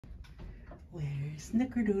Where's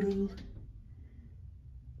Snickerdoodle?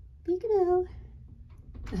 Peekaboo.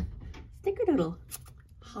 Snickerdoodle.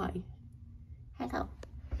 Hi. Hello.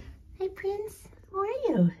 Hey, Prince. How are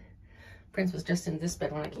you? Prince was just in this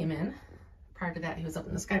bed when I came in. Prior to that, he was up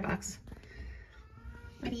in the skybox.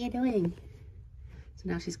 What are you doing? So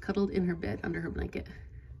now she's cuddled in her bed under her blanket.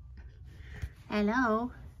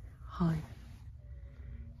 Hello. Hi.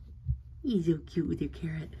 You're so cute with your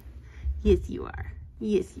carrot. Yes, you are.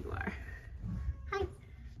 Yes, you are. Hi.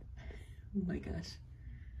 Oh my gosh.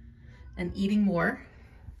 And eating more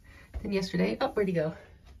than yesterday. Oh, where'd he go?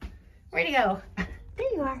 Where'd he go?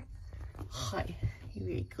 There you are. Hi. You're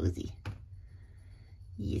very cozy.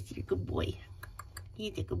 Yes, you're a good boy.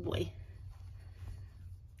 He's a good boy.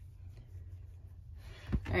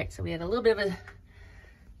 All right, so we had a little bit of a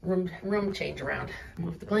room change around.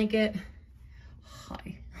 Move the blanket.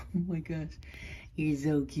 Hi. Oh my gosh. You're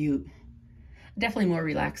so cute. Definitely more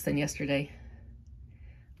relaxed than yesterday.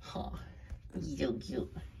 Oh, you're so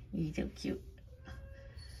cute. You're so cute.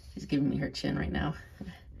 She's giving me her chin right now.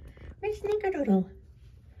 Where's Snickerdoodle?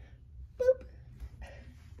 Boop.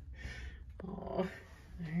 Oh,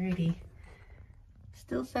 alrighty.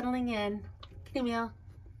 Still settling in. Kitty meow.